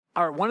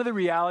One of the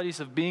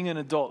realities of being an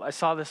adult, I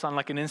saw this on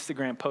like an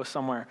Instagram post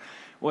somewhere,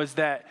 was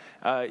that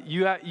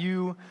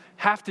you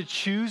have to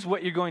choose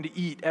what you're going to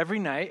eat every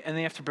night, and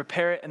then you have to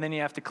prepare it, and then you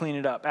have to clean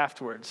it up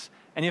afterwards.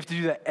 And you have to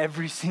do that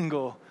every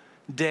single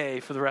day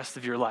for the rest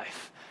of your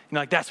life. You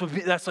know, like that's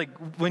like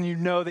when you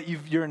know that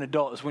you're an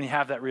adult, is when you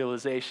have that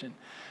realization.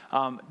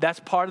 That's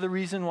part of the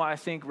reason why I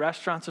think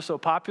restaurants are so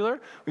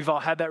popular. We've all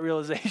had that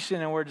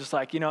realization, and we're just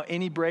like,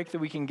 any break that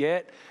we can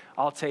get,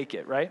 I'll take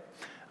it, right?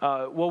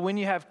 Well, when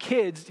you have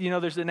kids,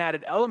 there's an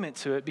added element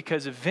to it,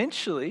 because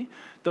eventually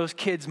those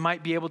kids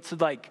might be able to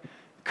like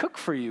cook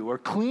for you or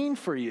clean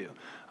for you.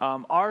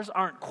 Ours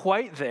aren't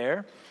quite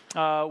there,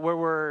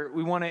 where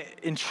we want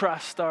to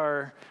entrust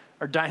our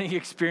dining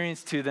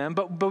experience to them,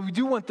 but we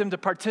do want them to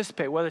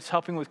participate, whether it's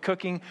helping with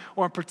cooking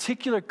or in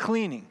particular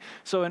cleaning.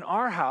 So in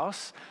our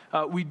house,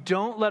 we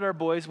don't let our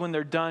boys, when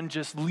they're done,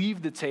 just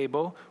leave the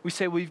table. We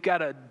say, well, you've got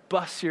to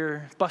bust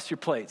your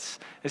plates.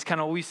 It's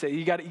kind of what we say.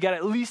 You got to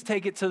at least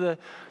take it to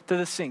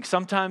the sink.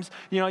 Sometimes,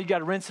 you got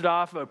to rinse it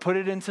off or put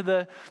it into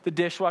the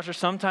dishwasher.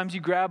 Sometimes you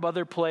grab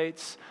other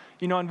plates,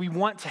 and we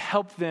want to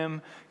help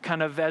them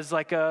kind of as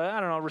like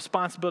a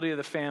responsibility of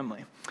the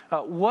family.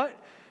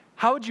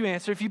 How would you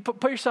answer if you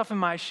put yourself in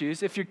my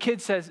shoes? If your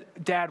kid says,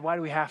 Dad, why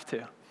do we have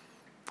to?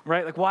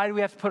 Right? Like, why do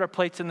we have to put our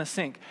plates in the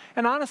sink?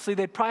 And honestly,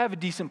 they'd probably have a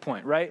decent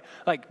point, right?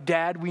 Like,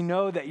 Dad, we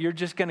know that you're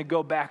just going to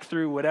go back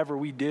through whatever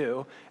we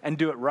do and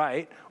do it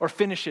right or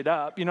finish it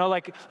up.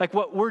 Like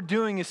what we're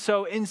doing is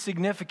so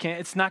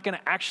insignificant, it's not going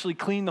to actually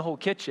clean the whole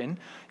kitchen.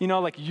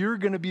 Like you're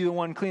going to be the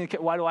one cleaning the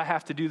kitchen. Why do I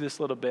have to do this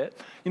little bit?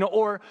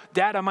 Or,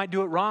 Dad, I might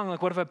do it wrong.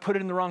 Like, what if I put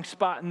it in the wrong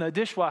spot in the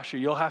dishwasher?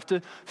 You'll have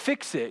to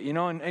fix it,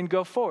 and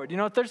go forward.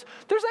 There's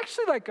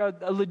actually like a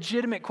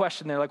legitimate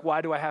question there, like, why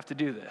do I have to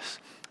do this?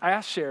 I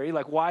asked Sherry,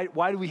 like, why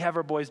do we have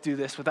our boys do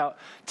this without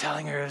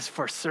telling her it was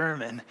for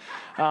sermon?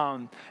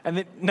 And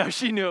then, no,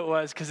 she knew it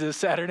was because it was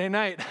Saturday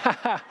night.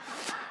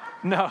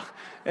 No.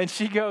 And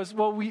she goes,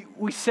 well,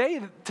 we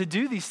say to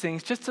do these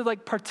things just to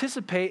like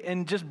participate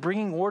in just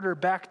bringing order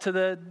back to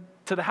the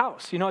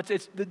house.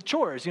 It's the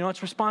chores,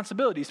 it's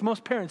responsibilities.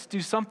 Most parents do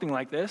something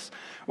like this,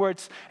 where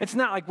it's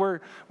not like we're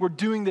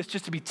doing this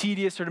just to be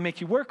tedious or to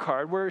make you work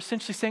hard. We're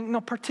essentially saying, no,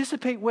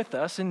 participate with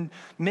us in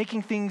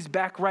making things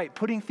back right,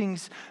 putting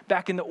things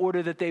back in the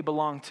order that they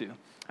belong to.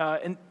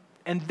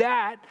 And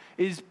that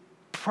is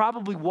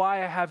probably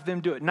why I have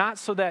them do it. Not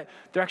so that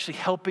they're actually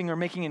helping or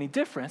making any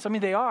difference. I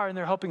mean, they are, and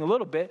they're helping a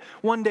little bit.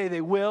 One day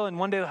they will, and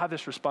one day they'll have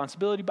this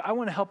responsibility, but I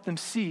want to help them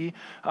see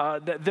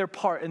that they're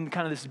part in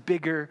kind of this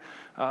bigger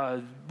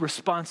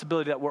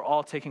responsibility that we're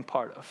all taking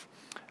part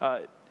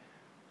of.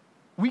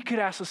 We could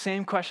ask the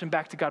same question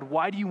back to God: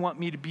 why do you want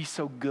me to be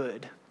so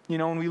good?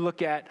 When we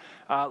look at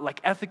like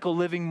ethical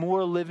living,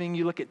 moral living,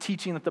 you look at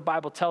teaching that the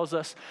Bible tells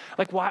us,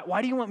 like,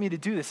 why do you want me to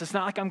do this? It's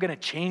not like I'm going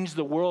to change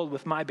the world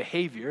with my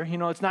behavior.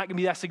 It's not going to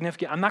be that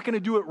significant. I'm not going to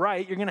do it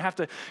right. You're going to have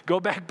to go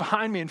back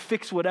behind me and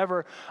fix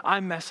whatever I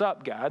mess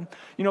up, God.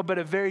 But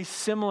a very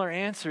similar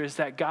answer is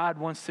that God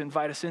wants to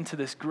invite us into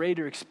this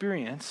greater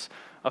experience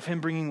of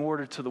him bringing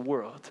order to the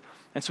world.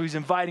 And so he's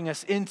inviting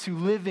us into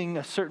living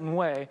a certain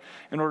way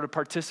in order to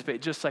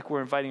participate, just like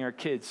we're inviting our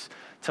kids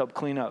to help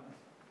clean up.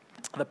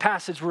 The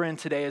passage we're in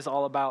today is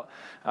all about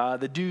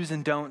the do's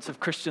and don'ts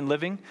of Christian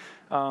living.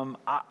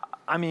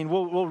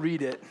 We'll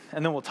read it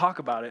and then we'll talk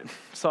about it.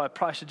 So I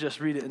probably should just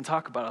read it and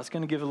talk about it. I was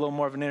going to give a little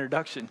more of an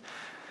introduction.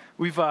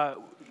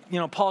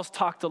 Paul's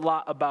talked a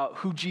lot about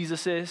who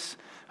Jesus is,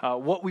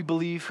 what we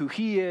believe, who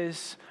he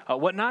is,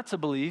 what not to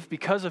believe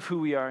because of who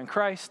we are in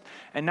Christ.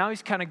 And now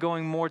he's kind of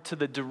going more to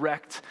the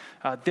direct,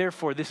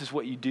 therefore this is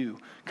what you do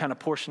kind of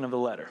portion of the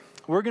letter.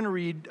 We're going to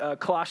read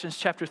Colossians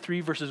chapter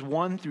 3, verses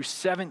 1 through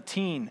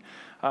 17.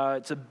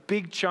 It's a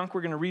big chunk.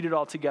 We're going to read it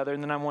all together,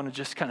 and then I want to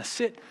just kind of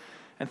sit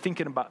and think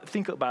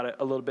about it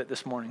a little bit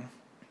this morning.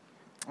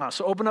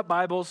 So open up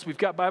Bibles. We've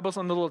got Bibles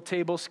on the little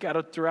table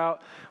scattered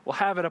throughout. We'll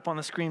have it up on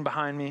the screen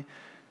behind me.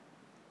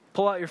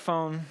 Pull out your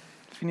phone.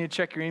 If you need to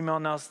check your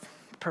email, now's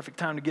the perfect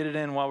time to get it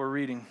in while we're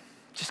reading.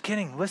 Just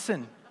kidding.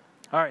 Listen.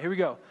 All right, here we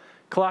go.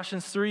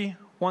 Colossians 3,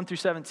 1 through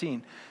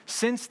 17.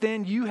 Since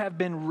then you have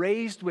been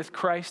raised with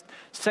Christ.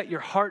 Set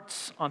your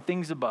hearts on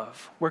things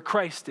above, where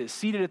Christ is,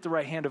 seated at the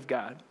right hand of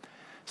God.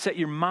 Set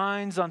your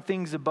minds on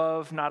things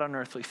above, not on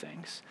earthly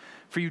things.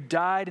 For you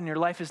died, and your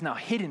life is now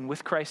hidden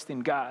with Christ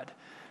in God.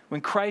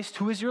 When Christ,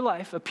 who is your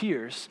life,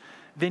 appears,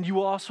 then you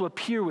will also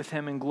appear with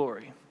him in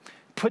glory.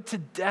 Put to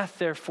death,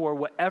 therefore,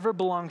 whatever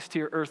belongs to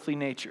your earthly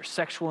nature: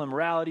 sexual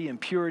immorality,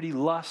 impurity,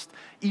 lust,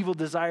 evil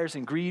desires,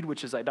 and greed,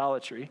 which is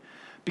idolatry.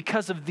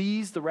 Because of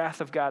these, the wrath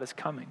of God is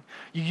coming.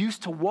 You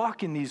used to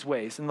walk in these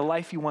ways in the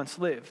life you once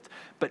lived,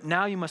 but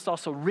now you must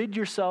also rid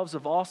yourselves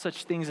of all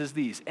such things as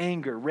these: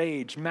 anger,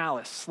 rage,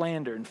 malice,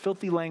 slander, and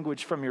filthy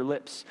language from your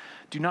lips.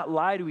 Do not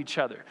lie to each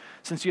other,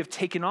 since you have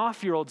taken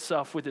off your old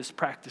self with its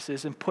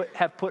practices and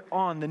have put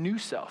on the new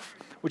self,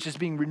 which is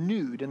being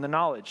renewed in the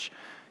knowledge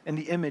and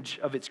the image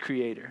of its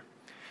creator.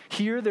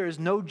 Here there is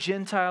no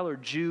Gentile or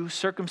Jew,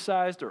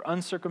 circumcised or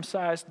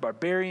uncircumcised,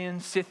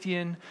 barbarian,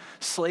 Scythian,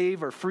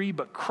 slave or free,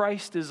 but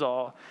Christ is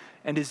all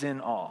and is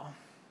in all.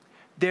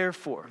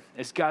 Therefore,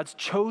 as God's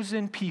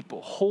chosen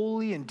people,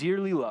 holy and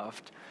dearly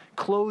loved,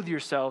 clothe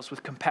yourselves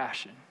with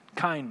compassion,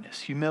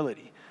 kindness,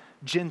 humility,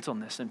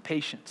 gentleness, and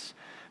patience.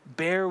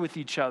 Bear with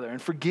each other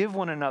and forgive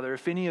one another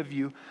if any of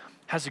you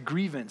has a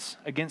grievance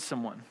against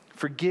someone.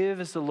 Forgive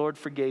as the Lord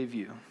forgave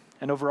you.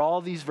 And over all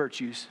these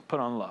virtues,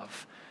 put on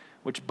love,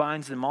 which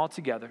binds them all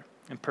together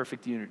in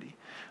perfect unity.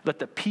 Let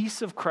the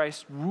peace of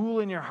Christ rule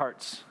in your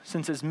hearts,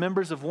 since as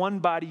members of one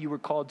body you were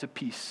called to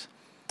peace.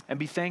 And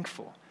be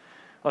thankful.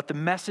 Let the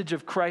message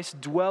of Christ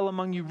dwell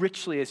among you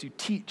richly as you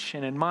teach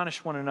and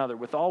admonish one another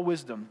with all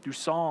wisdom through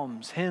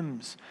psalms,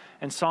 hymns,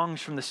 and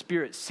songs from the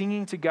Spirit,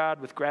 singing to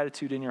God with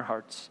gratitude in your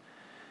hearts.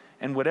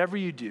 And whatever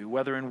you do,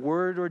 whether in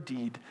word or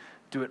deed,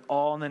 do it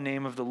all in the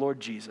name of the Lord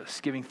Jesus,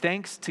 giving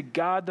thanks to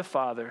God the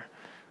Father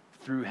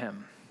through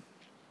him.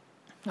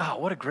 Oh,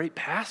 what a great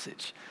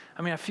passage.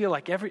 I mean, I feel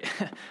like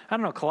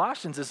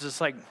Colossians is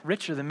just like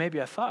richer than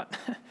maybe I thought,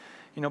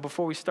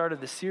 before we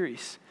started the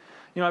series.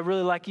 I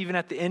really like even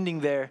at the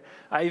ending there,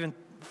 I even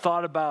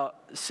thought about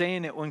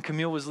saying it when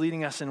Camille was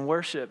leading us in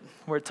worship,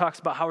 where it talks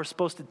about how we're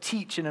supposed to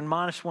teach and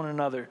admonish one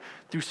another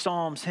through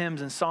psalms,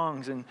 hymns, and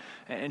songs.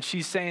 And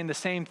she's saying the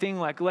same thing,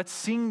 like, let's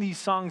sing these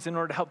songs in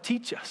order to help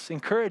teach us,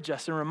 encourage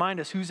us, and remind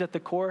us who's at the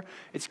core.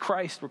 It's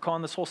Christ. We're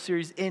calling this whole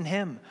series In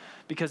Him,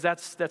 because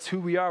that's who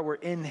we are. We're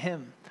in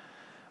Him.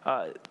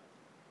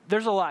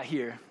 There's a lot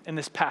here in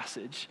this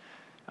passage.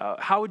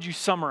 How would you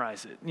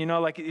summarize it?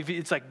 Like if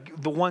it's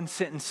like the one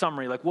sentence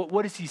summary, like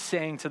what is he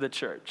saying to the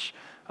church?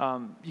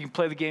 You can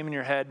play the game in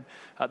your head.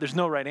 There's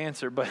no right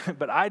answer,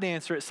 but I'd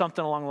answer it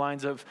something along the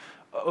lines of,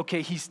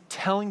 okay, he's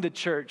telling the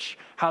church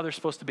how they're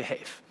supposed to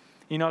behave.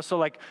 So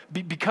like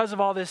because of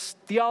all this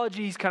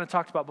theology he's kind of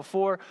talked about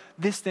before,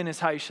 this then is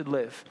how you should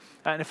live.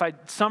 And if I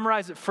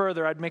summarize it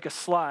further, I'd make a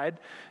slide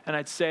and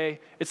I'd say,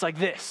 it's like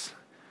this.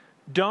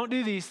 Don't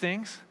do these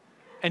things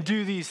and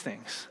do these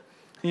things.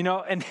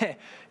 And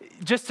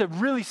just to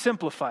really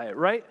simplify it,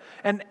 right?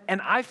 And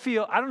I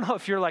feel, I don't know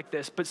if you're like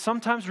this, but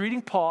sometimes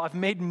reading Paul, I've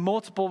made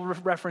multiple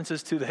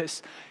references to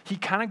this. He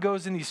kind of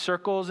goes in these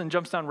circles and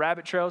jumps down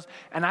rabbit trails,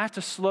 and I have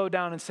to slow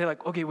down and say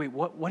like, okay, wait,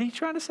 what are you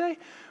trying to say?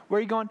 Where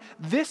are you going?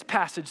 This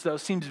passage, though,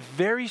 seems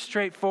very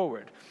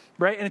straightforward,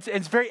 right? And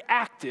it's very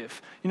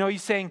active.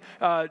 He's saying,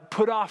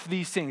 put off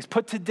these things,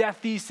 put to death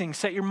these things,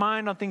 set your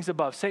mind on things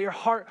above, set your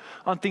heart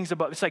on things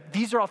above. It's like,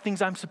 these are all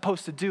things I'm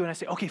supposed to do. And I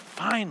say, okay,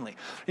 finally.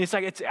 And it's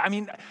like,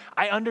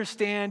 I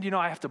understand,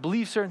 I have to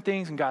believe certain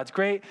things and God's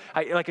great.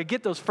 I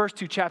get those first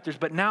two chapters,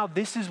 but now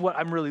this is what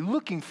I'm really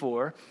looking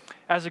for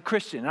as a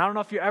Christian. And I don't know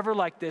if you're ever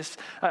like this,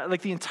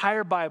 like the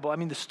entire Bible.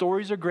 The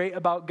stories are great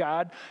about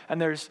God, and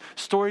there's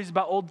stories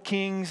about old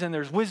kings, and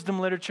there's wisdom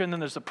literature, and then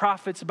there's the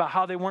prophets about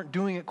how they weren't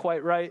doing it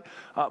quite right.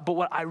 But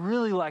what I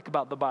really like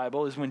about the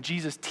Bible is when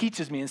Jesus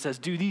teaches me and says,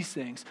 do these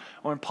things,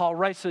 or when Paul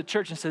writes to the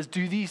church and says,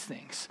 do these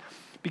things,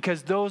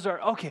 because those are,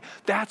 okay,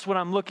 that's what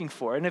I'm looking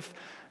for. And if,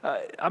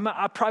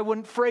 I probably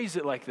wouldn't phrase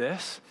it like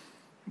this,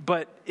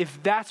 but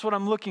if that's what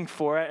I'm looking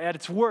for, at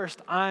its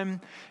worst, I'm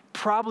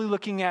probably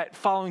looking at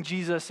following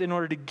Jesus in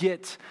order to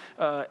get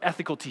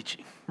ethical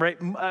teaching, right?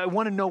 I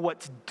want to know what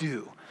to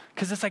do.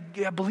 Because it's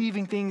like,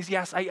 believing things,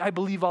 yes, I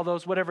believe all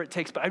those, whatever it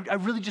takes, but I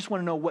really just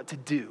want to know what to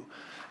do.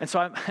 And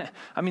so,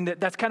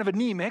 that's kind of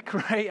anemic,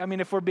 right?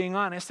 If we're being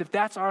honest, if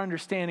that's our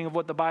understanding of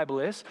what the Bible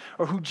is,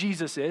 or who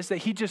Jesus is, that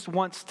he just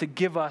wants to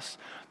give us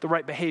the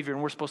right behavior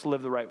and we're supposed to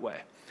live the right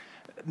way.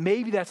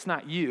 Maybe that's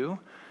not you,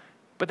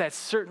 but that's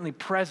certainly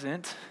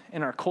present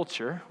in our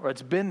culture, or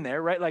it's been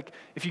there, right? Like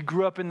if you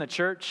grew up in the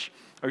church,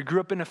 or you grew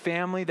up in a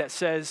family that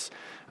says,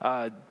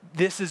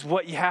 this is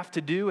what you have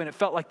to do, and it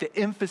felt like the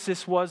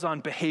emphasis was on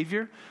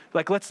behavior.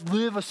 Like, let's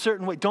live a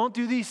certain way. Don't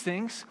do these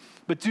things,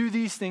 but do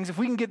these things. If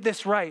we can get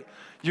this right,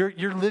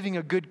 you're living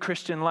a good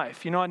Christian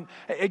life. And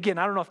again,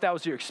 I don't know if that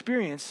was your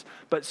experience,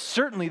 but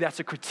certainly that's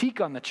a critique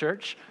on the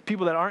church.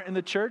 People that aren't in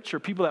the church, or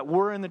people that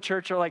were in the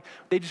church, are like,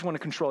 they just want to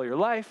control your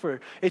life,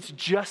 or it's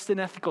just an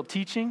ethical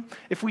teaching.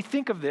 If we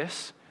think of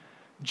this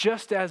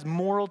just as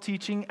moral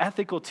teaching,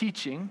 ethical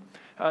teaching,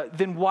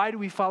 then why do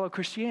we follow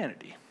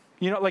Christianity?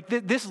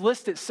 This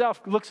list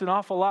itself looks an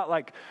awful lot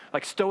like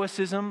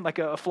Stoicism, like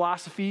a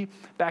philosophy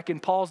back in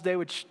Paul's day,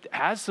 which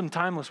has some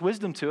timeless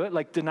wisdom to it,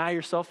 like deny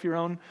yourself your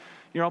own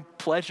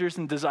pleasures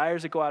and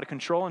desires that go out of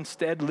control.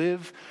 Instead,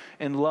 live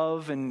in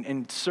love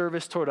and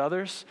service toward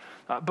others.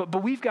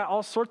 But we've got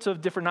all sorts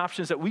of different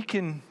options that we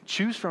can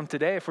choose from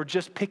today if we're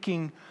just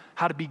picking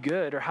how to be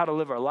good or how to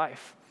live our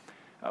life.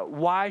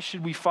 Why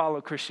should we follow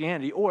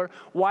Christianity? Or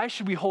why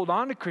should we hold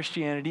on to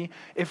Christianity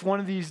if one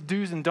of these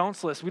do's and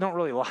don'ts lists we don't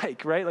really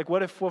like, right? Like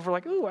what if we're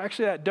like, oh,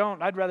 actually that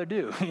don't, I'd rather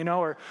do,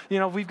 or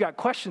we've got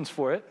questions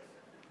for it.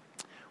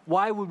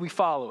 Why would we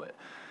follow it?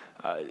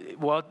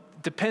 Well, it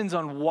depends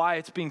on why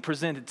it's being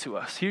presented to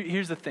us.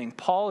 Here's the thing.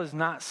 Paul is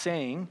not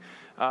saying,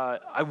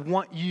 I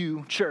want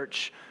you,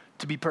 church,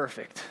 to be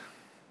perfect,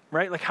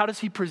 right? Like how does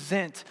he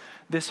present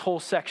this whole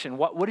section?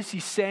 What is he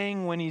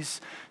saying when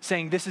he's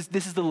saying this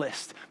is the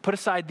list? Put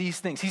aside these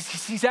things.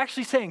 He's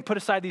actually saying put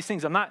aside these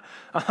things. I'm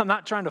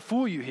not trying to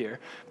fool you here,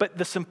 but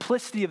the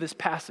simplicity of this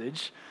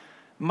passage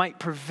might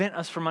prevent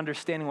us from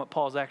understanding what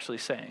Paul's actually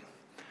saying.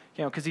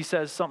 Because he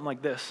says something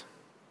like this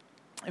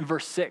in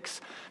verse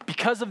 6.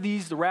 Because of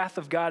these, the wrath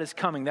of God is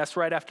coming. That's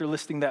right after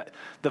listing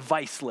the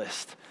vice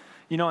list.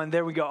 And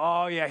there we go,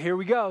 oh yeah, here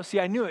we go. See,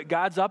 I knew it.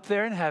 God's up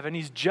there in heaven.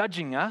 He's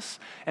judging us.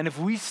 And if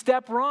we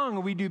step wrong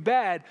or we do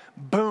bad,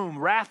 boom,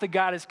 wrath of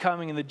God is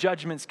coming and the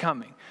judgment's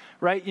coming,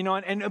 right?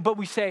 But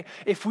we say,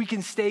 if we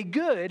can stay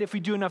good, if we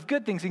do enough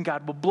good things, then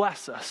God will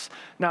bless us.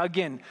 Now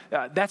again,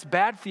 that's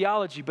bad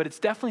theology, but it's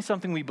definitely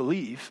something we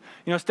believe.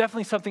 It's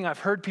definitely something I've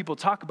heard people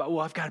talk about.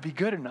 Well, I've got to be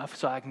good enough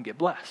so I can get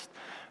blessed.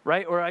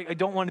 Right? Or I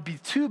don't want to be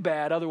too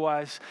bad.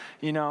 Otherwise,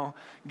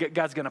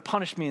 God's going to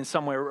punish me in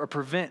some way or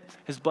prevent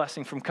his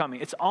blessing from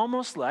coming. It's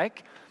almost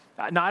like,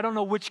 now I don't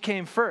know which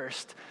came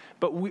first,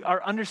 but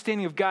our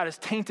understanding of God is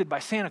tainted by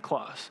Santa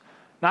Claus.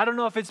 Now I don't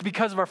know if it's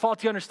because of our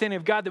faulty understanding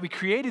of God that we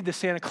created the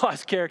Santa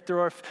Claus character,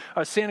 or if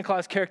our Santa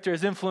Claus character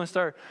has influenced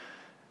our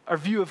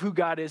view of who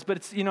God is. But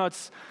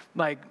it's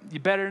like,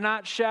 you better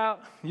not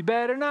shout, you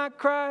better not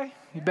cry,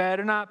 you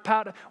better not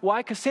pout.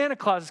 Why? Because Santa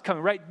Claus is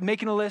coming, right?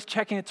 Making a list,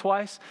 checking it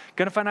twice,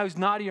 going to find out who's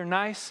naughty or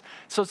nice.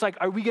 So it's like,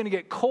 are we going to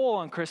get coal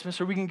on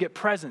Christmas or are we going to get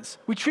presents?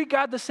 We treat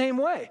God the same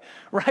way,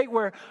 right?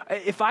 Where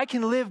if I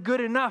can live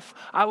good enough,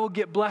 I will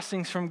get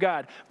blessings from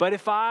God. But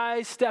if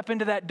I step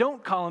into that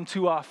don't call him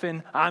too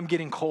often, I'm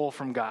getting coal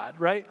from God,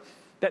 right?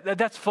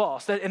 That's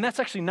false. And that's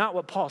actually not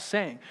what Paul's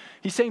saying.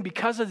 He's saying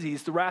because of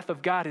these, the wrath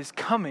of God is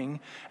coming,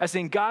 as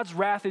in God's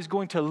wrath is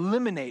going to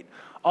eliminate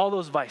all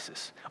those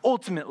vices.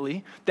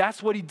 Ultimately,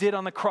 that's what he did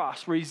on the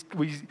cross, where he's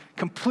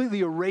completely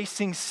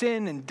erasing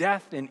sin and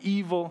death and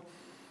evil.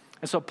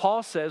 And so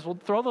Paul says, well,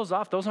 throw those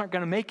off. Those aren't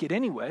going to make it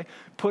anyway.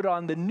 Put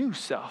on the new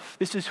self.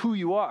 This is who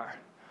you are.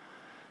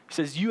 He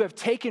says, you have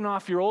taken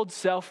off your old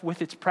self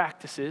with its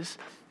practices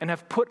and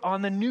have put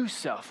on the new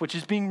self, which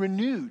is being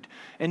renewed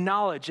in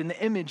knowledge in the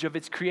image of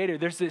its creator.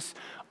 There's this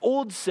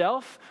old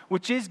self,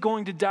 which is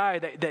going to die,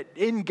 that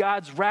in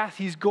God's wrath,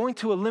 he's going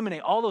to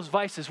eliminate all those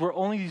vices where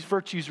only these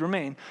virtues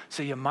remain.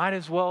 So you might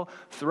as well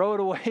throw it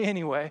away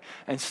anyway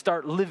and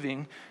start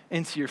living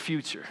into your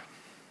future.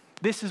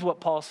 This is what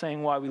Paul's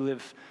saying, why we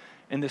live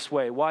in this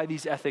way, why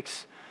these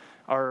ethics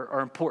are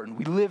important.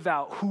 We live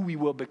out who we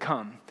will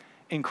become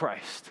in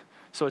Christ.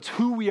 So it's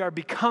who we are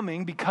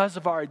becoming because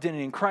of our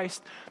identity in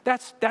Christ.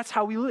 That's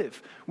how we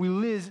live. We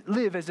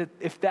live as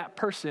if that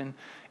person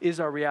is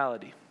our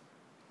reality.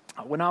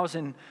 When I was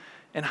in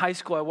high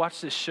school, I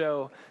watched this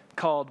show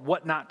called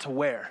What Not to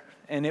Wear.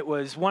 And it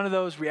was one of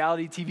those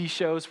reality TV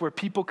shows where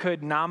people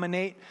could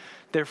nominate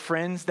their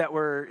friends that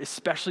were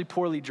especially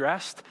poorly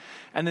dressed.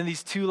 And then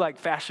these two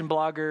fashion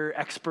blogger,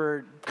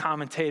 expert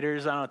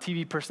commentators,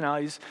 TV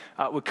personalities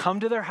would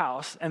come to their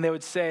house and they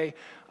would say,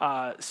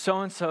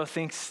 so-and-so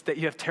thinks that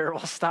you have terrible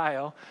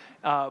style,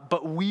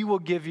 but we will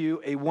give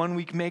you a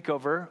 1-week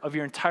makeover of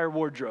your entire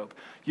wardrobe.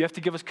 You have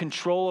to give us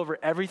control over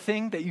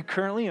everything that you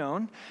currently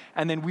own,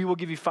 and then we will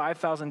give you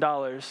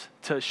 $5,000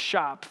 to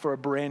shop for a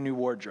brand new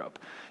wardrobe.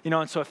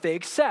 And so if they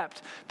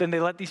accept, then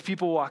they let these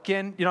people walk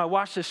in. I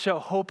watched this show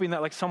hoping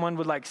that someone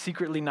would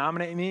secretly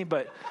nominate me,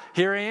 but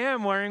here I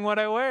am wearing what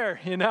I wear,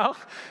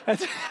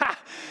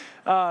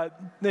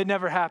 It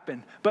never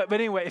happened. But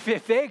anyway,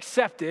 if they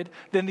accepted,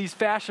 then these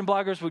fashion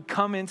bloggers would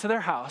come into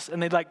their house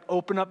and they'd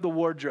open up the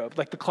wardrobe,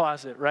 the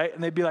closet, right?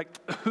 And they'd be like,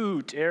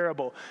 ooh,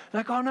 terrible.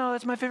 They're oh no,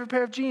 that's my favorite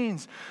pair of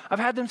jeans. I've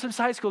had them since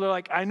high school.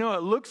 They're I know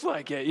it looks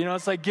like it.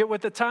 It's get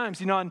with the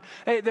times, and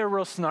hey, they're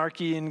real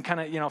snarky and kind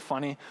of,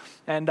 funny.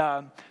 And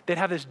they'd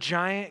have this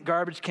giant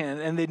garbage can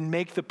and they'd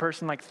make the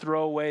person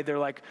throw away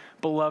their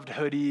beloved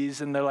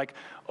hoodies and their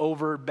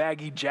over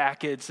baggy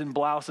jackets and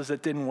blouses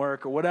that didn't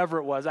work or whatever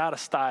it was, out of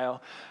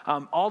style.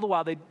 All the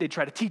while they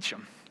try to teach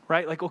them,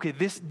 right? Okay,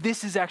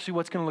 this is actually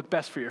what's going to look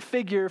best for your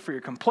figure, for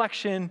your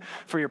complexion,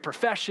 for your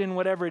profession,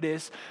 whatever it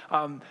is.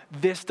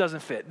 This doesn't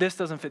fit. This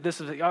doesn't fit. This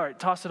is all right.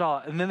 Toss it all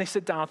out. And then they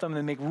sit down with them and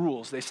they make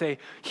rules. They say,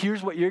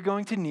 here's what you're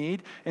going to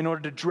need in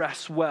order to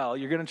dress well.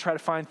 You're going to try to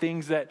find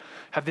things that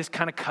have this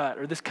kind of cut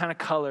or this kind of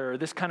color or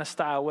this kind of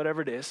style,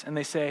 whatever it is. And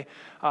they say,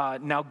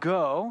 now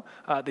go.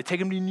 They take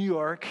them to New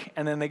York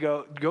and then they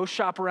go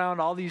shop around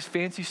all these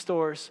fancy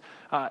stores.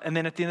 And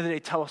then at the end of the day,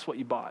 tell us what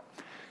you bought.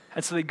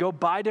 And so they'd go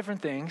buy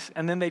different things,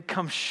 and then they'd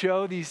come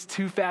show these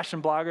two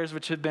fashion bloggers,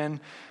 which had been,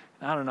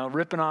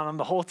 ripping on them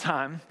the whole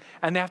time.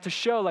 And they have to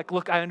show,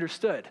 look, I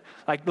understood.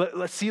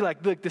 Let's see,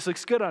 look, this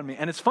looks good on me.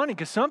 And it's funny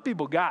because some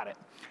people got it,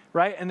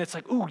 right? And it's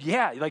ooh,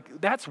 yeah,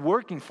 that's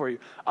working for you.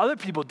 Other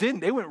people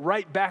didn't. They went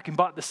right back and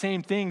bought the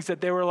same things that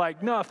they were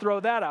no, throw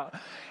that out.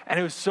 And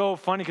it was so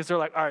funny because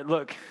they're all right,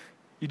 look,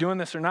 you doing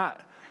this or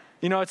not?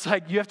 It's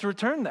you have to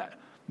return that.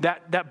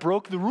 That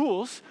broke the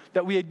rules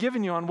that we had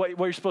given you on what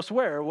you're supposed to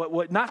wear or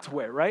what not to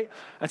wear, right?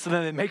 And so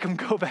then they make them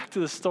go back to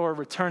the store,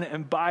 return it,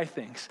 and buy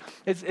things.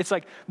 It's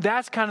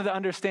that's kind of the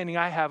understanding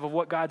I have of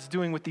what God's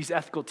doing with these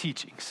ethical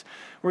teachings,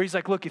 where he's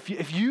look, if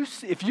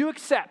you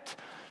accept,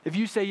 if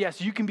you say, yes,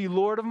 you can be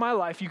Lord of my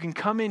life, you can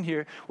come in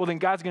here, well, then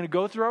God's going to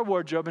go through our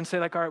wardrobe and say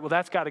all right, well,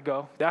 that's got to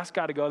go. That's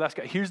got to go.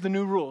 Here's the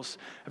new rules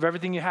of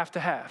everything you have to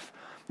have.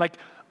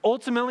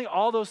 ultimately,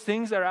 all those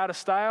things that are out of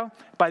style,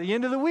 by the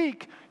end of the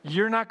week,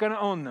 you're not going to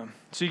own them.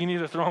 So you can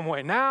either throw them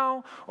away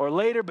now or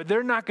later, but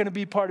they're not going to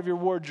be part of your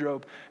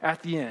wardrobe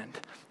at the end.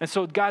 And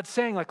so God's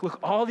saying, like, look,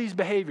 all these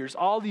behaviors,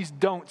 all these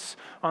don'ts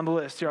on the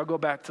list. Here, I'll go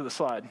back to the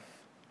slide.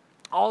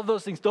 All of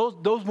those things,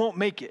 those won't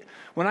make it.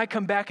 When I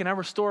come back and I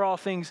restore all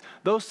things,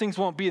 those things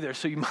won't be there.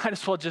 So you might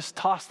as well just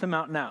toss them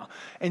out now.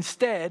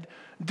 Instead,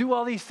 do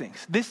all these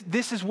things.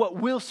 This is what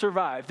will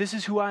survive. This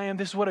is who I am.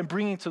 This is what I'm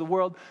bringing to the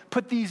world.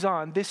 Put these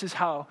on. This is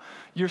how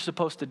you're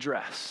supposed to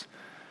dress.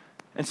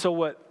 And so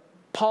what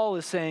Paul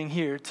is saying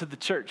here to the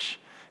church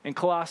in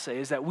Colossae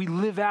is that we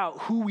live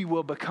out who we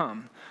will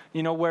become.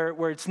 You know,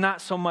 where it's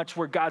not so much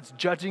where God's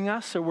judging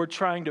us or we're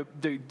trying to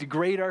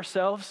degrade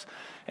ourselves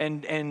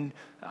and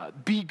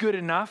be good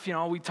enough. You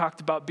know, we talked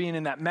about being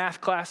in that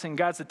math class and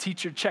God's the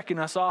teacher checking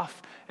us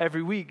off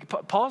every week.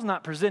 Paul's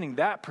not presenting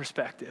that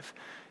perspective.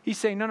 He's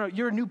saying, no,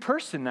 you're a new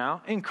person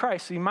now in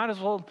Christ, so you might as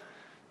well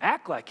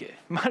act like it.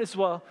 You might as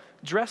well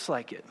dress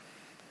like it.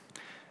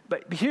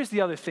 But here's the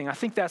other thing. I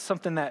think that's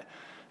something that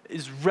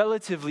is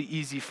relatively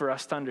easy for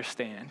us to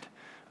understand.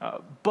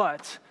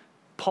 But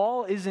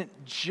Paul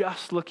isn't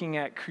just looking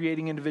at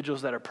creating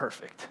individuals that are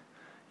perfect.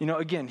 You know,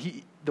 again,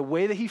 the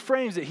way that he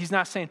frames it, he's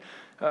not saying,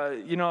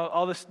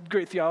 all this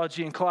great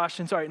theology in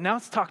Colossians. All right, now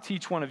let's talk to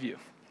each one of you.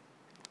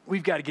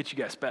 We've got to get you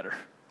guys better,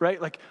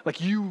 right? Like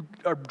you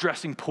are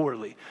dressing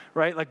poorly,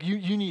 right? Like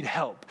you need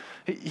help.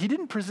 He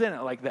didn't present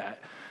it like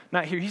that.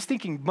 Not here. He's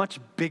thinking much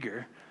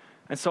bigger.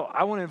 And so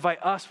I want to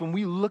invite us, when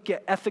we look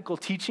at ethical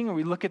teaching or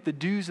we look at the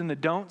do's and the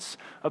don'ts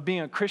of being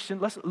a Christian,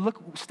 let's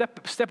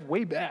step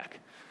way back.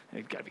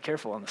 You've got to be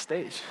careful on the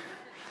stage.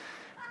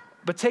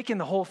 But taking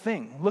the whole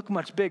thing, look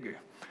much bigger.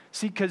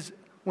 See, because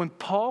when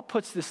Paul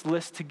puts this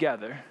list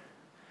together,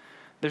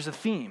 there's a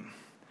theme.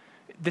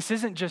 This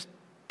isn't just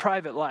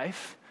private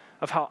life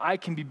of how I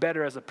can be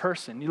better as a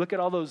person. You look at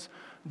all those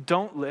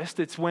don't list,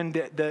 it's when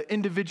the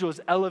individual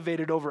is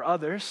elevated over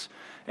others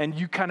and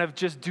you kind of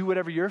just do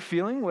whatever you're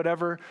feeling,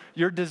 whatever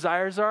your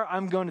desires are,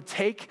 I'm going to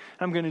take,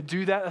 I'm going to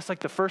do that. That's like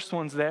the first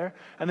one's there.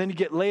 And then you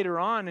get later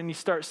on and you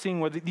start seeing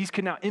where these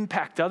can now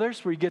impact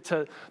others, where you get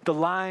to the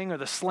lying or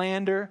the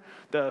slander,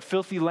 the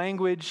filthy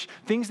language,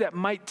 things that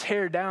might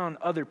tear down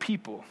other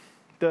people,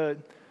 the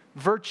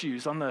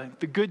virtues on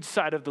the good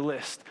side of the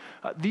list.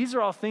 These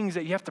are all things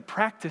that you have to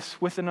practice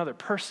with another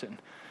person.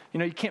 You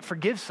know, you can't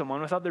forgive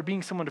someone without there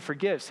being someone to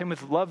forgive. Same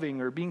with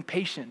loving or being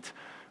patient.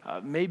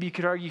 Maybe you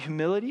could argue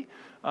humility,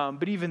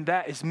 but even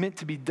that is meant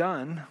to be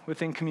done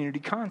within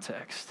community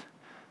context.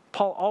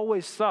 Paul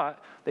always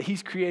thought that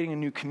he's creating a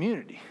new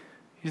community.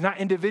 He's not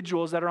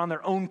individuals that are on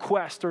their own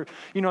quest, or,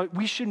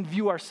 we shouldn't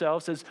view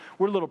ourselves as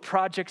we're little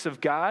projects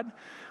of God,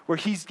 where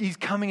he's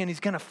coming and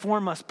he's going to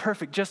form us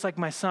perfect, just like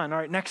my son. All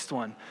right, next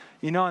one,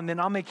 and then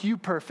I'll make you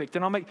perfect.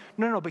 And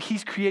but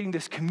he's creating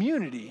this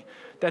community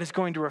that is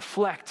going to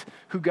reflect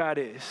who God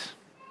is.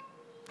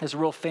 There's a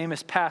real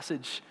famous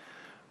passage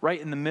right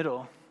in the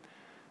middle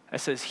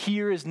that says,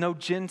 here is no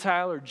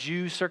Gentile or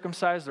Jew,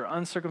 circumcised or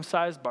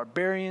uncircumcised,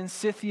 barbarian,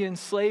 Scythian,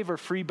 slave or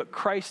free, but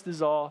Christ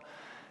is all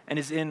and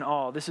is in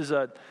all. This is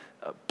a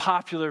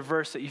popular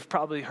verse that you've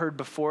probably heard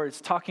before.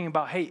 It's talking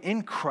about, hey,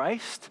 in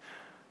Christ,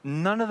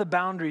 none of the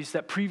boundaries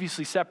that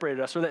previously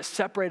separated us or that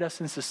separate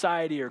us in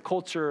society or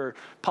culture or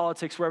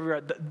politics, wherever we're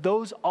at,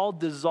 those all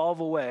dissolve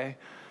away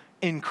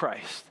in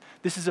Christ.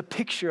 This is a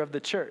picture of the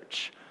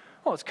church.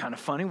 Well, it's kind of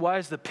funny. Why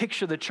is the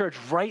picture of the church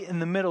right in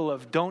the middle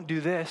of don't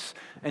do this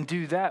and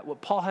do that?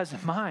 What Paul has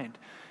in mind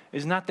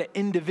is not that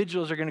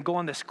individuals are going to go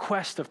on this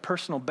quest of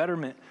personal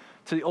betterment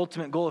to the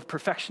ultimate goal of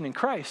perfection in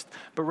Christ,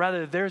 but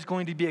rather there's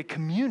going to be a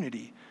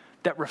community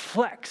that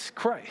reflects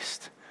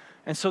Christ.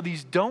 And so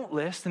these don't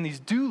lists and these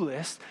do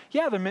lists,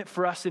 yeah, they're meant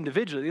for us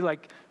individually.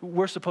 Like,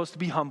 we're supposed to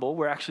be humble.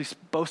 We're actually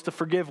supposed to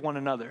forgive one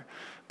another.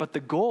 But the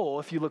goal,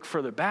 if you look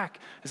further back,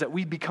 is that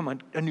we become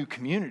a new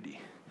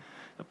community.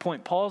 The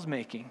point Paul's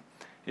making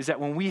is that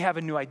when we have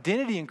a new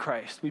identity in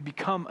Christ, we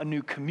become a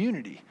new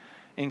community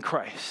in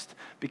Christ.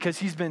 Because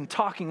he's been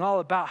talking all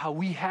about how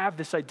we have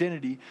this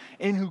identity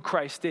in who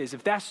Christ is.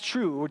 If that's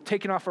true, we're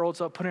taking off our old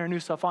self, putting our new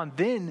self on,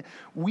 then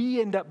we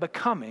end up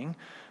becoming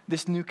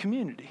this new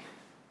community.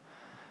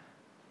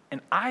 And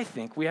I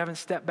think we haven't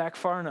stepped back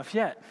far enough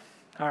yet.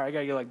 All right, I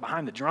gotta get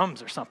behind the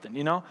drums or something,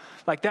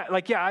 Like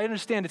that, yeah, I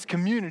understand it's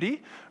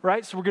community,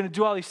 right? So we're gonna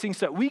do all these things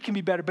so that we can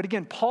be better. But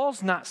again,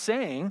 Paul's not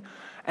saying,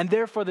 and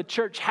therefore the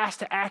church has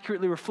to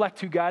accurately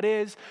reflect who God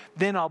is,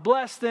 then I'll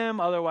bless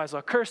them, otherwise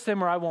I'll curse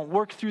them, or I won't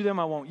work through them,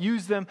 I won't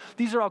use them.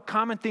 These are all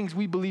common things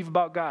we believe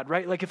about God,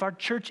 right? Like if our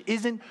church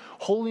isn't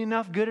holy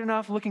enough, good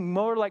enough, looking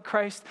more like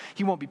Christ,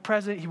 he won't be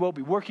present, he won't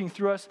be working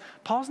through us.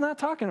 Paul's not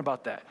talking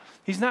about that.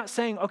 He's not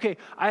saying, okay,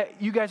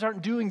 you guys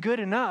aren't doing good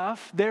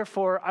enough,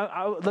 therefore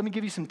let me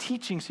give you some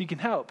teaching so you can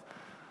help.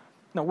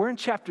 No, we're in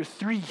chapter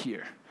 3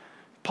 here.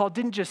 Paul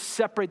didn't just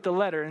separate the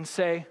letter and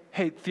say,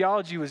 hey,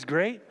 theology was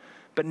great,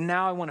 but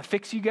now I want to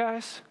fix you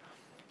guys.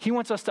 He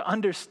wants us to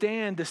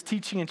understand this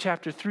teaching in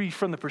chapter 3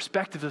 from the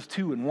perspective of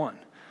 2 and 1.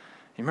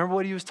 You remember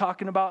what he was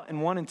talking about in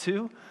 1 and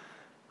 2?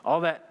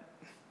 All that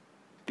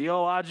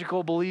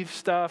theological belief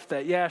stuff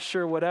that, yeah,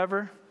 sure,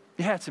 whatever.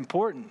 Yeah, it's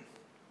important.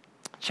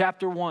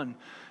 Chapter 1,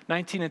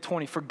 19 and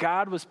 20. For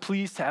God was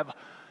pleased to have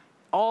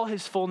all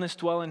his fullness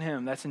dwell in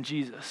him, that's in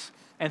Jesus,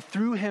 and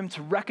through him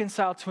to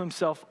reconcile to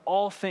himself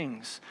all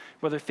things,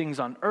 whether things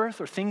on earth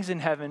or things in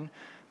heaven,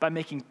 by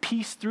making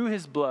peace through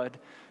his blood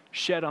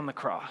shed on the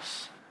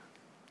cross.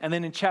 And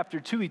then in chapter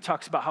 2, he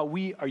talks about how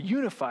we are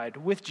unified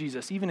with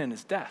Jesus, even in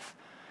his death.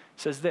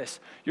 He says this,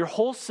 your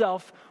whole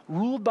self,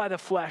 ruled by the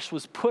flesh,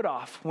 was put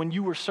off when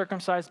you were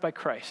circumcised by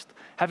Christ,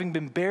 having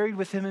been buried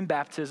with him in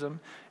baptism,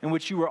 in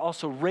which you were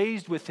also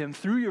raised with him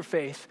through your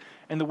faith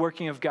in the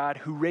working of God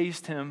who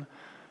raised him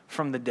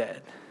from the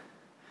dead.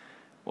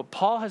 What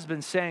Paul has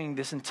been saying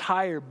this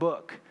entire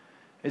book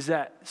is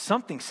that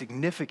something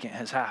significant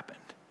has happened,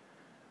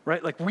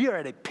 right? Like we are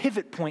at a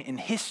pivot point in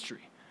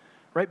history,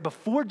 right?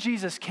 Before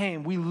Jesus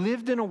came, we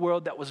lived in a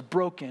world that was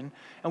broken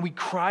and we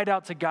cried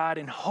out to God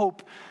in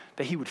hope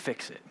that he would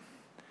fix it.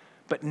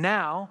 But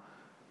now,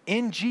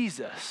 in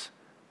Jesus,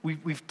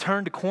 we've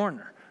turned a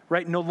corner,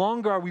 right? No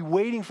longer are we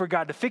waiting for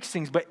God to fix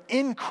things, but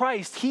in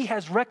Christ, he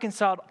has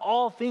reconciled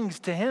all things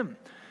to him.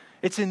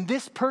 It's in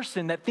this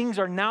person that things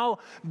are now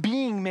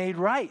being made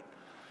right.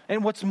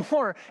 And what's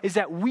more is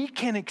that we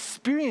can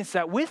experience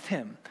that with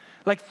him.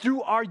 Like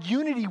through our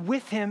unity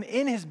with him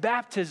in his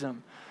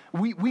baptism.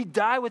 We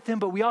die with him,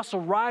 but we also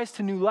rise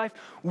to new life.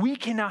 We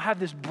can now have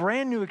this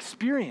brand new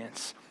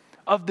experience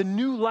of the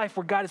new life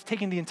where God is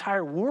taking the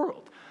entire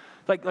world.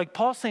 Like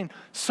Paul's saying,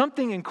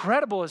 something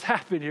incredible has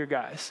happened here,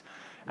 guys.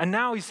 And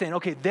now he's saying,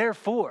 okay,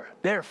 therefore,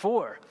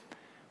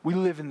 we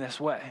live in this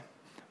way.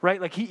 Right?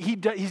 Like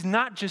he's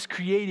not just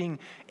creating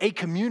a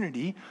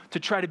community to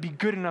try to be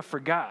good enough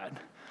for God.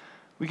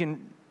 We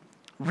can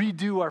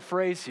redo our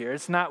phrase here.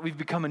 It's not we've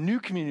become a new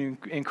community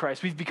in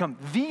Christ. We've become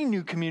the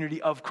new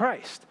community of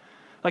Christ.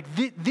 Like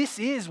this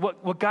is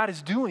what God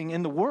is doing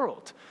in the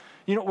world.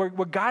 You know, where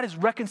God is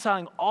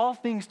reconciling all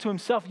things to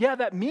himself. Yeah,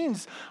 that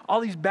means all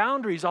these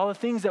boundaries, all the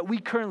things that we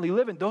currently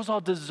live in, those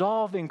all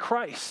dissolve in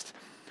Christ.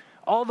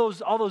 All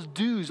those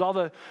dues, all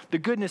the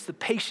goodness, the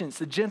patience,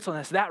 the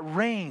gentleness, that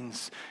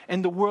reigns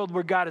in the world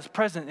where God is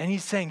present. And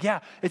he's saying, yeah,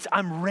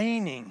 I'm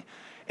reigning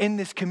in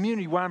this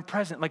community where I'm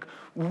present. Like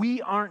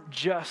we aren't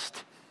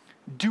just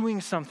doing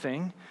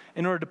something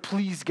in order to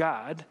please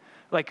God.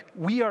 Like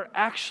we are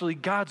actually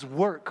God's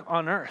work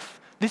on earth.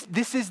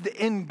 This is the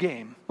end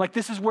game. Like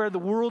this is where the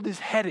world is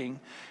heading,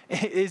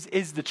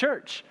 is the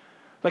church.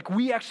 Like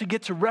we actually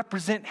get to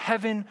represent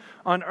heaven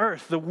on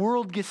earth. The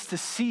world gets to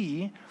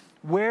see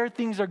where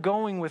things are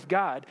going with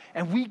God,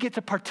 and we get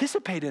to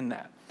participate in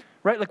that,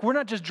 right? Like we're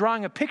not just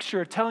drawing a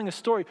picture or telling a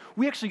story.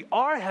 We actually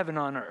are heaven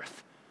on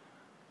earth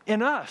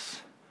in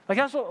us. Like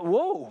that's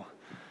what?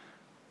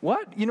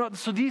 You know,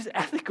 so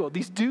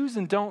these do's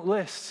and don't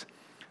lists,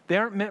 they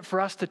aren't meant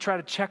for us to try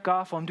to check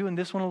off, I'm doing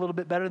this one a little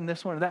bit better than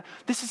this one or that.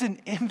 This is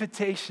an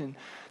invitation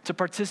to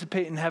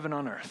participate in heaven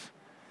on earth,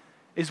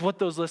 is what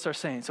those lists are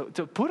saying. So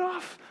to put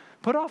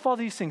off all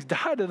these things,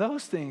 die to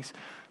those things,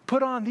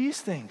 put on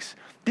these things.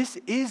 This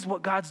is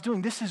what God's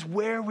doing. This is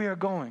where we are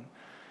going.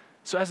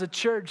 So as a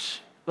church,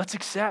 let's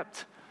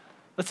accept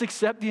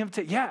the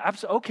invitation. Yeah,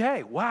 absolutely.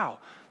 Okay, wow.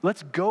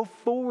 Let's go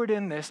forward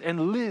in this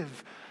and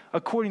live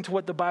according to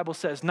what the Bible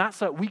says. Not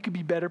so that we could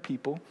be better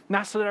people,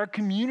 not so that our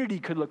community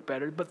could look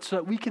better, but so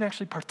that we can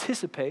actually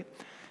participate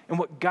in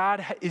what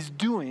God is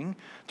doing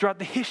throughout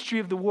the history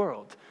of the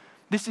world.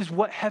 This is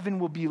what heaven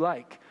will be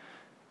like.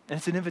 And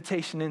it's an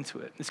invitation into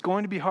it. It's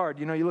going to be hard.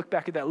 You know, you look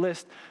back at that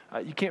list,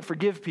 you can't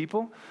forgive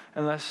people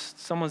unless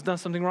someone's done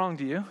something wrong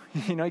to you.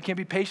 You know, you can't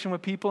be patient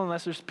with people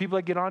unless there's people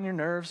that get on your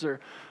nerves or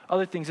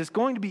other things. It's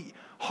going to be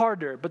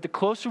harder, but the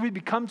closer we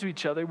become to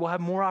each other, we'll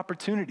have more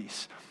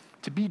opportunities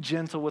to be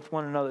gentle with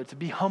one another, to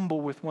be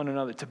humble with one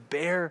another, to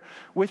bear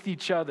with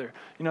each other,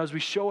 you know, as we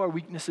show our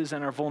weaknesses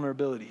and our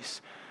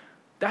vulnerabilities.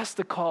 That's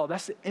the call.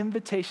 That's the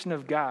invitation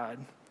of God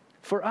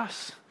for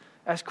us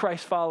as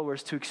Christ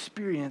followers to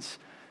experience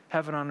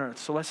heaven on earth.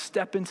 So let's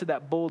step into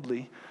that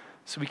boldly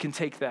so we can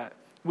take that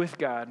with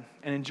God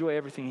and enjoy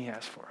everything he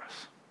has for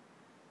us.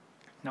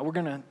 Now we're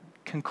going to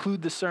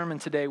conclude the sermon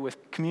today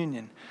with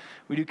communion.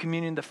 We do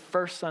communion the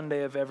first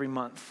Sunday of every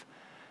month.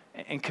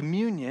 And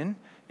communion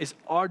is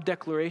our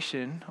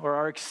declaration or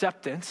our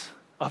acceptance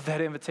of that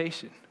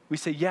invitation. We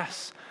say,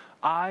 yes,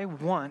 I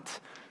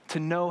want to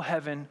know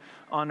heaven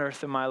on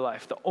earth in my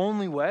life. The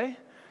only way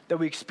that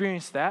we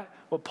experience that,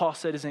 what Paul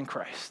said, is in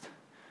Christ.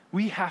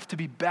 We have to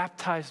be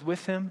baptized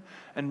with him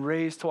and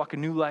raised to walk a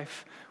new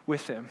life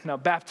with him. Now,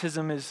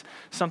 baptism is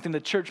something the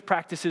church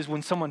practices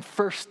when someone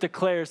first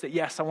declares that,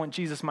 yes, I want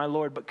Jesus my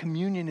Lord. But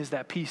communion is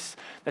that piece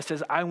that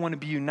says, I want to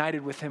be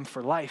united with him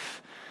for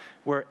life.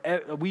 Where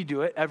we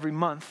do it every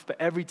month, but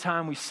every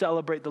time we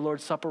celebrate the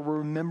Lord's Supper, we're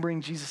remembering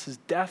Jesus'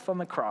 death on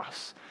the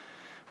cross,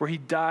 where he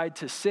died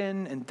to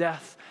sin and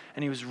death,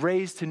 and he was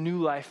raised to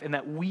new life, and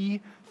that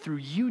we, through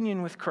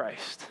union with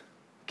Christ,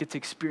 get to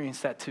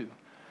experience that too.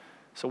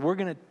 So we're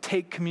going to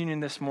take communion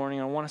this morning.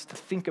 I want us to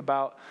think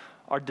about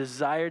our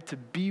desire to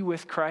be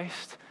with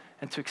Christ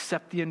and to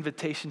accept the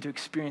invitation to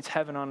experience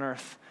heaven on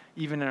earth,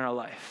 even in our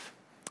life.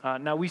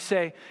 Now we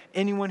say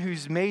anyone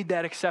who's made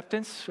that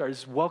acceptance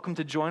is welcome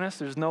to join us.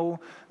 There's no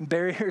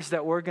barriers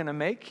that we're going to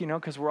make,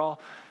 because we're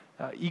all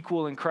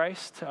equal in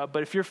Christ.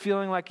 But if you're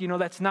feeling like,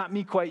 that's not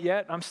me quite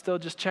yet, I'm still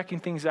just checking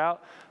things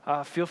out,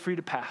 feel free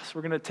to pass.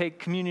 We're going to take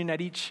communion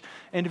at each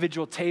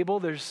individual table.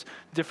 There's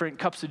different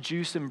cups of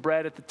juice and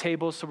bread at the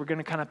table, so we're going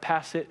to kind of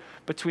pass it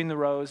between the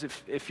rows.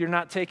 If you're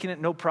not taking it,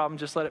 no problem.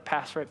 Just let it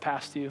pass right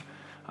past you.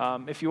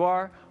 If you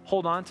are,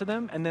 hold on to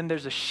them, and then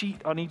there's a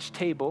sheet on each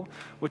table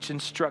which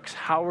instructs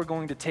how we're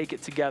going to take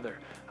it together.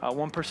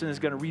 One person is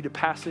going to read a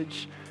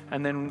passage,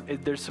 and then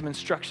there's some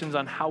instructions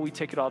on how we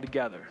take it all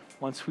together.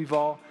 Once we've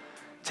all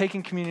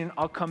taken communion,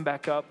 I'll come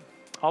back up,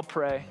 I'll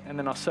pray, and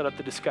then I'll set up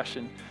the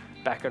discussion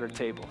back at our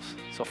tables.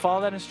 So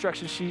follow that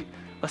instruction sheet.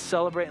 Let's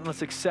celebrate and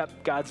let's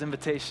accept God's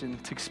invitation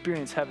to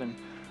experience heaven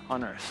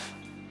on earth.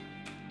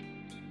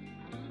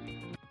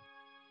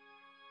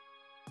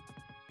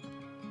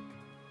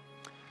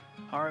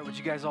 All right, would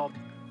you guys all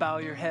bow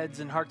your heads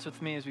and hearts with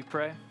me as we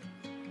pray?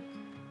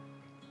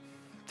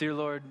 Dear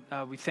Lord,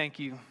 we thank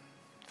you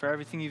for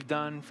everything you've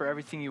done, for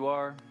everything you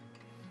are.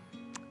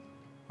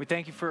 We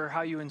thank you for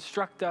how you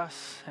instruct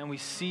us, and we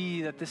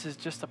see that this is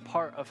just a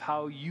part of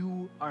how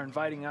you are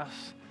inviting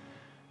us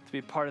to be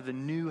a part of the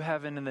new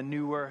heaven and the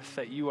new earth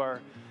that you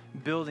are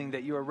building,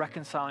 that you are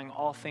reconciling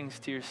all things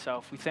to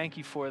yourself. We thank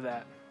you for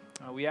that.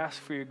 We ask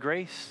for your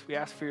grace. We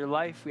ask for your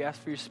life. We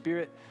ask for your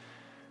Spirit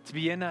to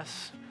be in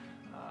us.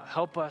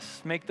 Help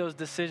us make those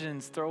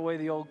decisions, throw away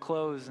the old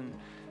clothes and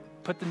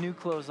put the new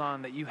clothes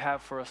on that you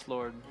have for us,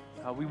 Lord.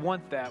 We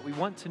want that. We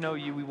want to know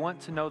you. We want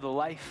to know the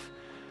life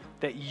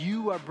that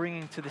you are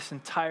bringing to this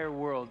entire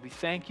world. We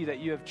thank you that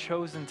you have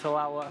chosen to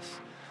allow us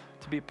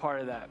to be a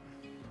part of that.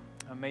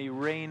 May you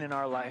reign in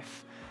our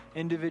life,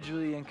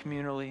 individually and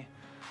communally,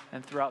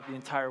 and throughout the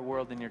entire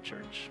world in your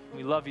church.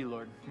 We love you,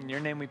 Lord. In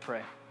your name we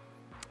pray.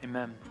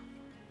 Amen.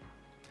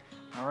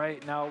 All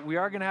right, now we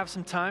are going to have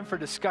some time for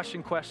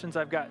discussion questions.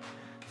 I've got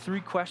 3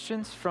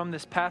 questions from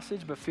this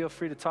passage, but feel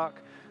free to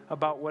talk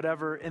about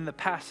whatever in the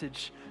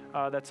passage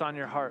that's on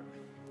your heart.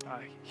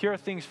 Here are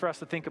things for us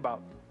to think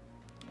about.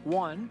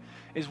 One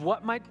is,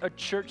 what might a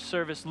church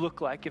service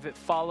look like if it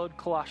followed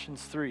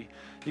Colossians 3?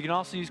 You can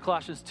also use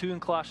Colossians 2 and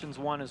Colossians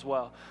 1 as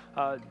well.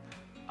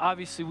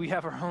 Obviously, we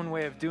have our own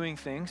way of doing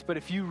things, but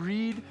if you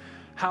read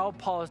how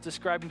Paul is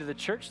describing to the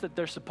church that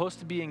they're supposed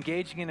to be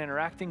engaging and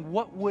interacting,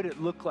 what would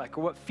it look like,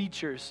 or what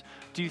features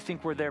do you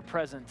think were there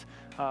present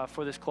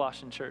for this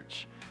Colossian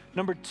church?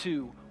 Number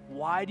 2,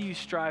 why do you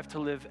strive to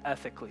live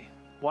ethically?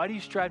 Why do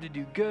you strive to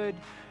do good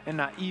and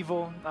not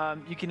evil?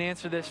 You can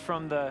answer this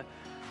from the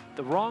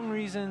wrong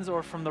reasons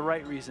or from the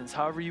right reasons,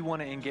 however you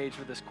want to engage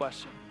with this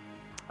question.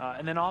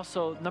 And then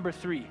also, number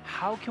 3,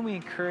 how can we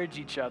encourage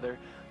each other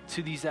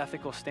to these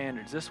ethical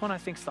standards? This one I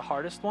think is the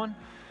hardest one.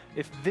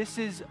 If this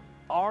is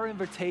our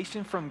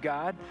invitation from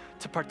God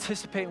to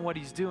participate in what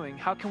he's doing,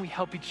 how can we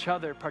help each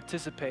other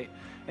participate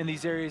in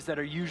these areas that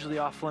are usually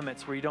off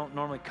limits, where you don't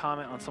normally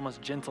comment on someone's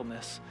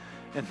gentleness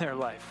in their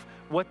life?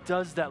 What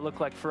does that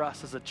look like for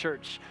us as a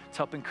church to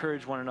help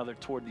encourage one another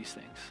toward these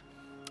things?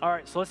 All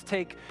right, so let's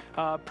take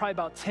probably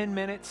about 10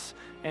 minutes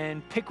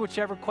and pick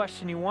whichever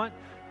question you want.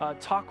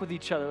 Talk with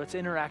each other. Let's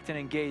interact and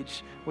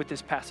engage with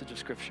this passage of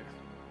Scripture.